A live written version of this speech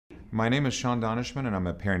My name is Daneshmand and I'm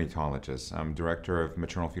a perinatologist. I'm director of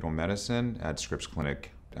maternal fetal medicine at Scripps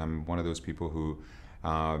Clinic. I'm one of those people who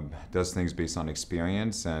does things based on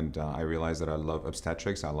experience, and I realize that I love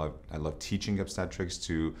obstetrics. I love teaching obstetrics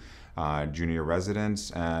to junior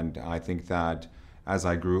residents, and I think that as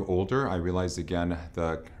I grew older, I realized again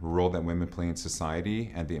the role that women play in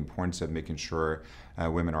society and the importance of making sure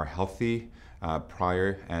women are healthy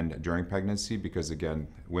prior and during pregnancy, because again,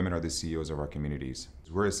 women are the CEOs of our communities.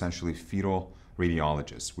 We're essentially fetal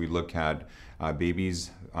radiologists. We look at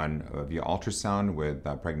babies via ultrasound with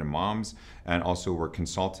pregnant moms, and also we're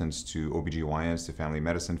consultants to OBGYNs, to family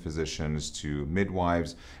medicine physicians, to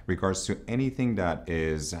midwives, regards to anything that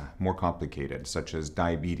is more complicated, such as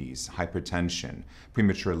diabetes, hypertension,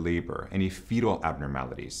 premature labor, any fetal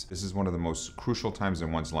abnormalities. This is one of the most crucial times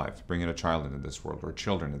in one's life, bringing a child into this world or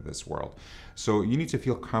children into this world. So you need to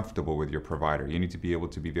feel comfortable with your provider. You need to be able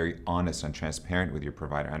to be very honest and transparent with your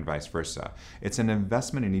provider, and vice versa. It's an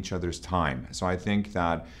investment in each other's time. So I think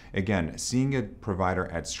that, again, seeing a provider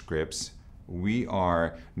at Scripps, we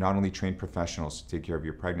are not only trained professionals to take care of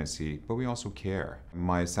your pregnancy, but we also care.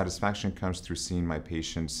 My satisfaction comes through seeing my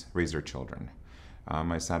patients raise their children.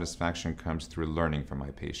 My satisfaction comes through learning from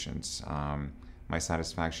my patients. My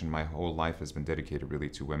satisfaction, my whole life has been dedicated really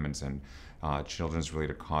to women's and children's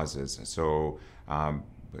related causes. So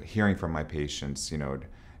hearing from my patients,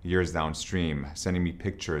 years downstream, sending me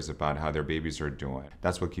pictures about how their babies are doing,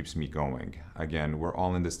 that's what keeps me going. Again, we're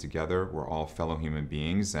all in this together. We're all fellow human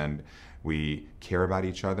beings, and we care about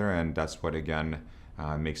each other, and that's what, again,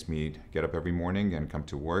 makes me get up every morning and come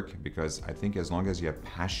to work, because I think as long as you have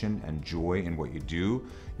passion and joy in what you do,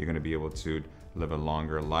 you're going to be able to live a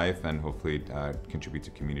longer life and hopefully contribute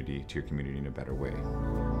to your community in a better way.